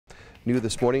New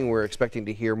this morning, we're expecting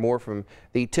to hear more from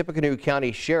the Tippecanoe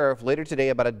County Sheriff later today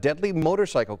about a deadly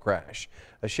motorcycle crash.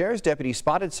 A sheriff's deputy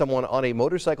spotted someone on a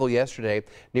motorcycle yesterday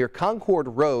near Concord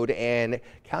Road and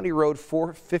County Road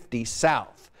 450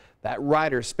 South. That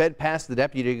rider sped past the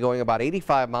deputy going about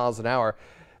 85 miles an hour.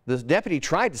 The deputy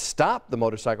tried to stop the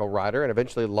motorcycle rider and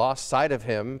eventually lost sight of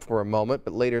him for a moment,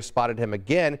 but later spotted him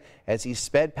again as he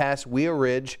sped past Wheel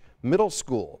Ridge Middle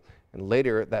School. And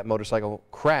later, that motorcycle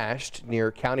crashed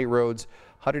near County Roads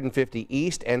 150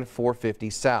 East and 450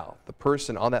 South. The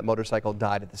person on that motorcycle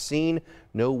died at the scene.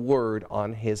 No word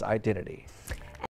on his identity.